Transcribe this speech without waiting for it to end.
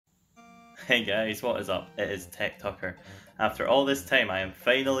Hey guys, what is up? It is Tech Tucker. After all this time, I am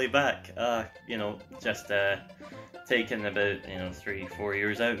finally back. Just taking about 3-4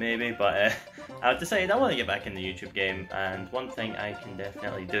 years out maybe, but I've decided I want to get back in the YouTube game. And one thing I can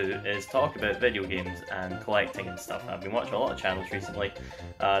definitely do is talk about video games and collecting and stuff. I've been watching a lot of channels recently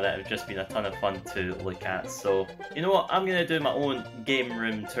that have just been a ton of fun to look at. So you know what? I'm gonna do my own game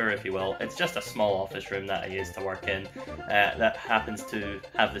room tour, if you will. It's just a small office room that I use to work in. That happens to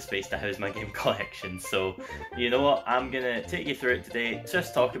have the space to house my game collection. So, you know what? I'm gonna take you through it today.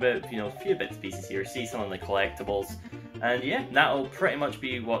 Just talk about a few bits and pieces here, see some of the collectibles, and yeah, that'll pretty much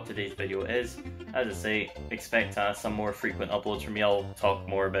be what today's video is. As I say, expect some more frequent uploads from me. I'll talk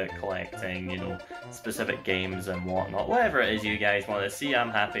more about collecting, specific games and whatnot. Whatever it is you guys want to see,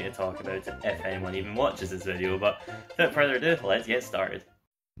 I'm happy to talk about it if anyone even watches this video. But without further ado, let's get started.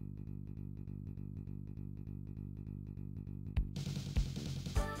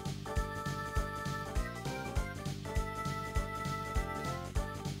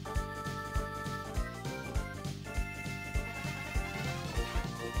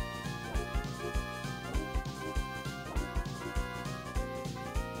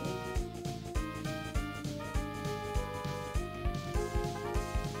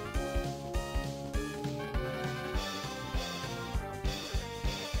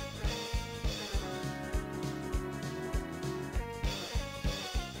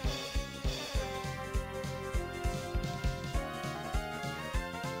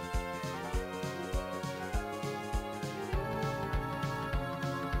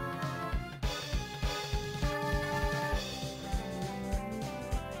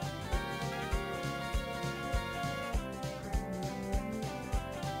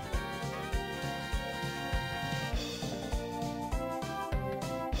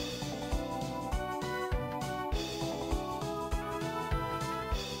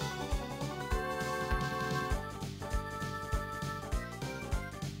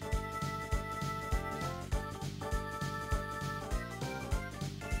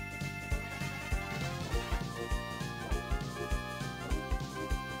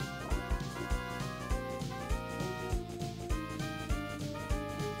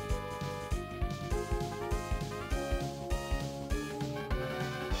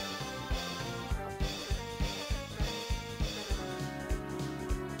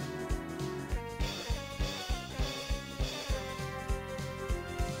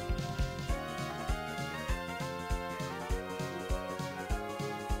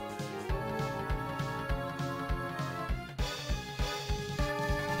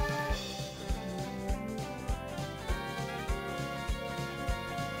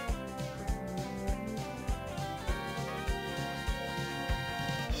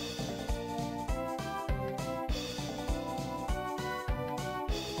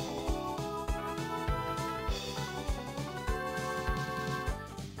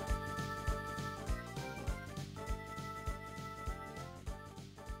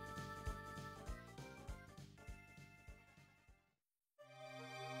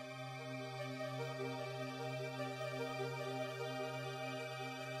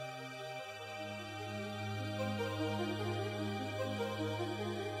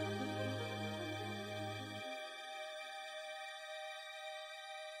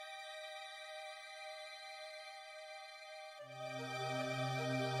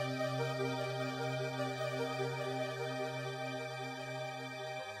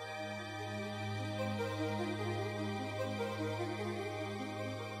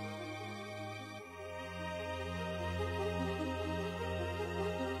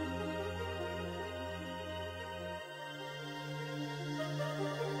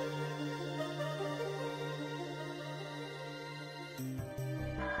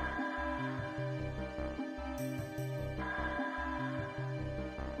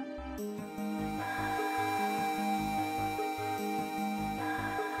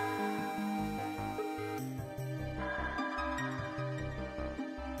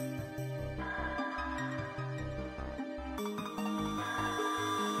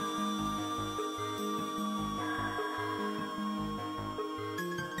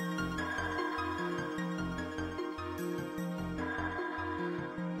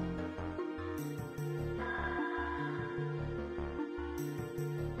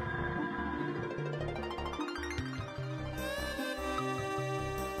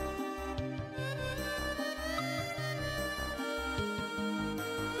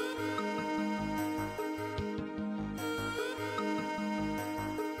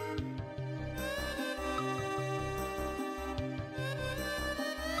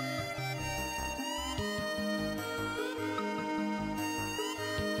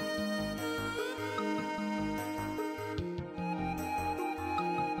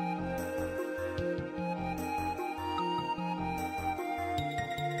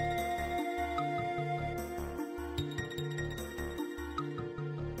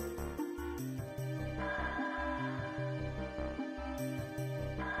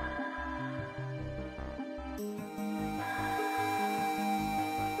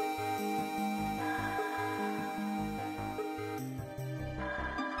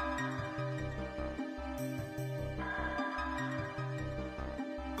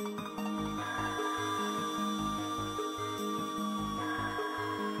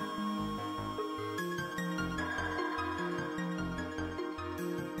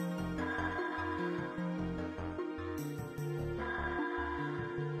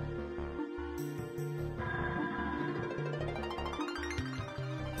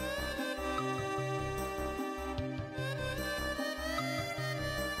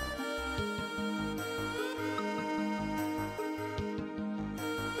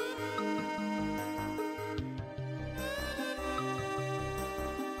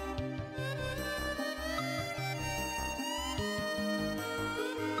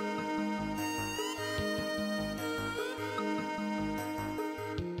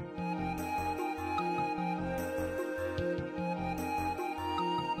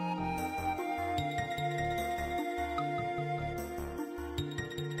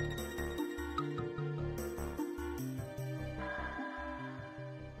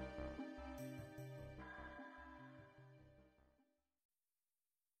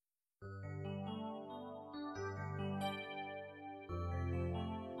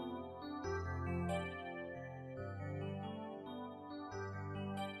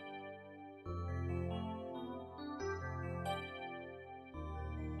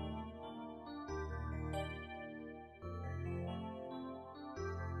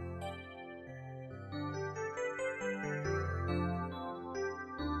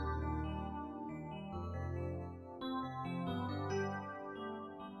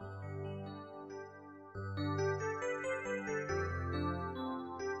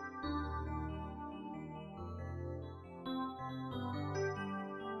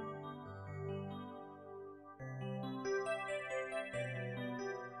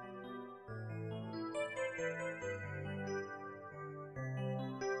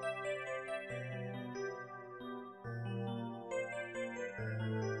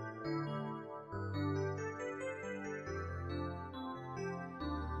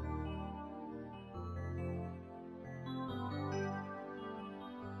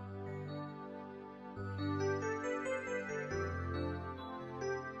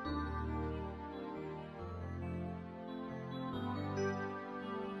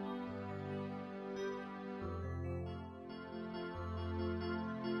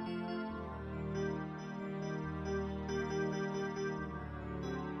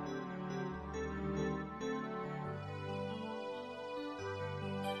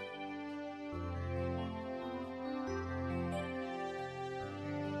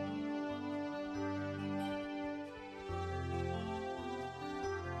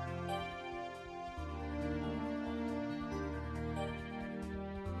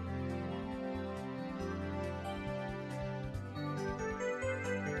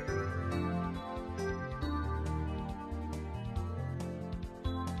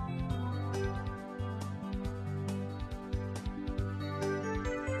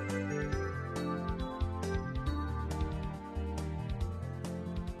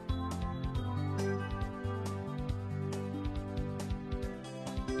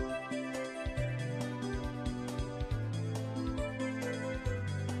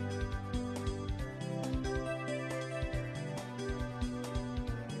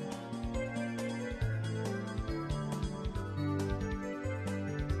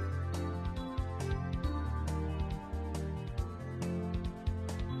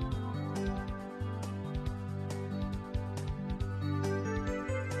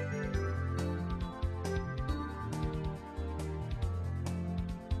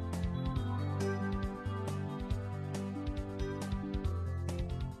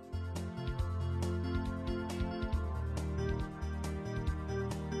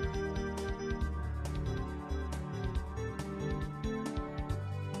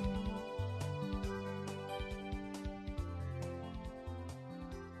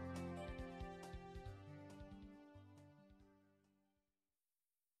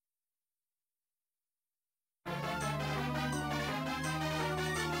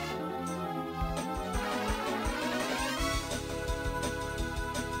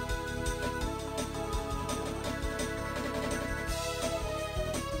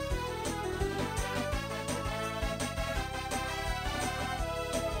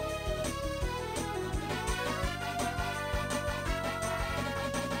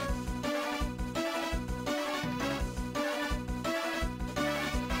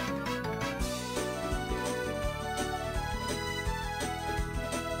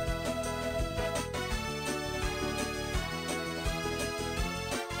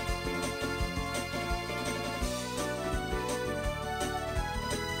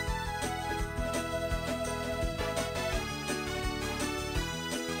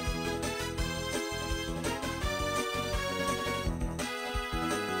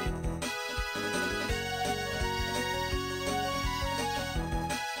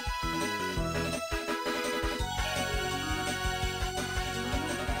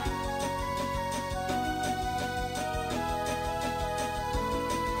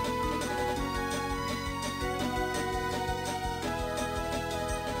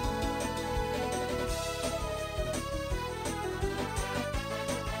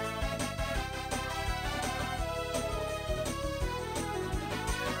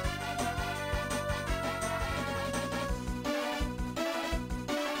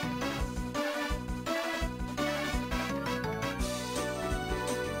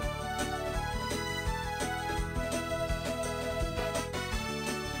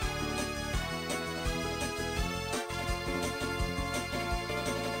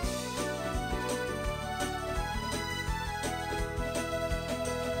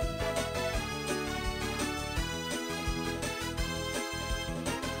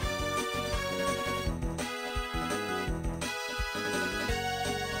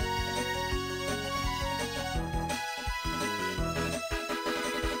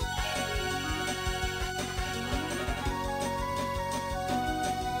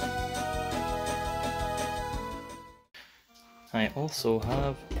 I also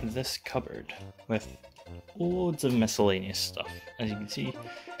have this cupboard with loads of miscellaneous stuff. As you can see,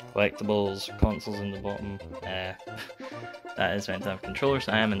 collectibles, consoles in the bottom. That is meant to have controllers.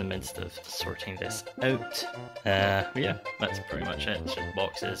 I am in the midst of sorting this out. Yeah, that's pretty much it. It's just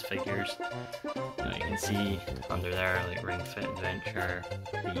boxes, figures. You can see under there, like Ring Fit Adventure,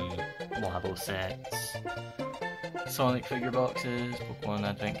 the Labo sets, Sonic figure boxes, Pokemon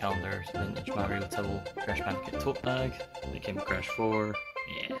Advent calendars, Vintage Mario Tibble, Crash Bandicoot tote bag, they came with Crash 4,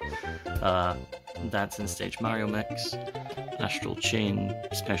 yeah, Dance and Stage Mario Mix, Astral Chain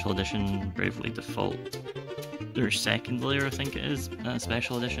Special Edition, Bravely Default, their second layer I think it is,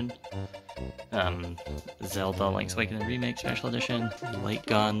 Special Edition, Zelda Link's Awakening Remake Special Edition, Light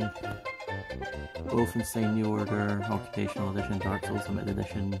Gun, Wolfenstein New Order, Occupational Edition, Dark Souls Limited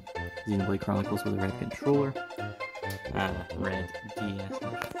Edition, Xenoblade Chronicles with a red controller, red DS,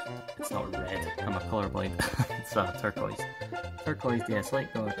 it's not red, I'm a colourblind, it's turquoise. Turquoise DS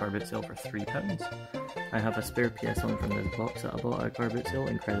Lite got a car boot sale for £3. I have a spare PS1 from this box that I bought at a car boot sale,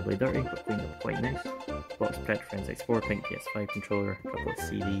 incredibly dirty but cleaned up quite nice. Box Pet Friends X4, pink PS5 controller, a couple of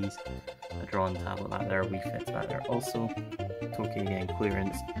CDs, a drawn tablet back there, Wii Fits back there also. Toki again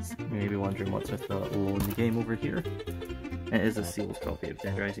clearance, you may be wondering what's with the O in the game over here. It is a sealed copy of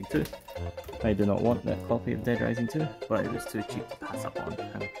Dead Rising 2. I do not want that copy of Dead Rising 2, but it was too cheap to pass up on,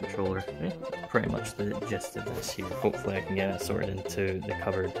 and a controller. Pretty much the gist of this here. Hopefully I can get it sorted into the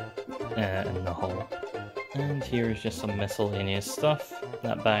cupboard in the hall. And here's just some miscellaneous stuff.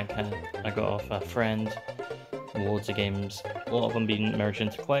 That bag I got off a friend. Loads of games, a lot of them being merged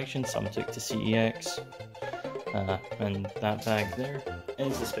into collections, some took to CEX. And that bag there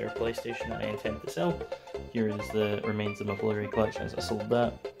is the spare PlayStation that I intend to sell. Here is the remains of my Blu-ray collection as I sold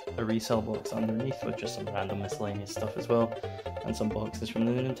that. A resale box underneath with just some random miscellaneous stuff as well. And some boxes from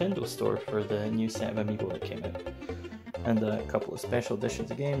the Nintendo store for the new set of Amiibo that came out. And a couple of special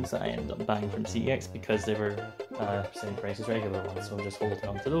editions of games that I ended up buying from CEX because they were same price as regular ones, so I'm just holding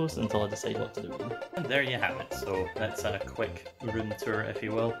on to those until I decide what to do with them. And there you have it, so that's a quick room tour if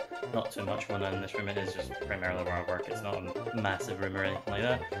you will. Not too much going on in this room, it is just primarily where I work, it's not a massive room or anything like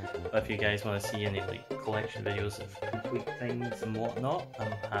that. But if you guys want to see any like collection videos of complete things and whatnot,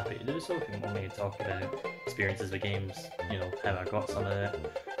 I'm happy to do so. If you want me to talk about experiences with games, how I got some of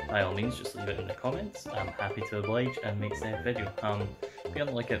it, by all means just leave it in the comments. I'm happy to oblige and make said video. Be on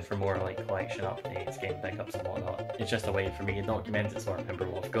the lookout for more like collection updates, game pickups and whatnot. It's just a way for me to document it so I remember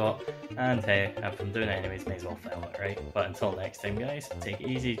what I've got, and hey, if I'm doing it anyways, may as well film it, right? But until next time guys, take it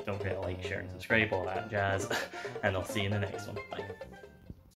easy, don't forget to like, share and subscribe, all that jazz, and I'll see you in the next one. Bye.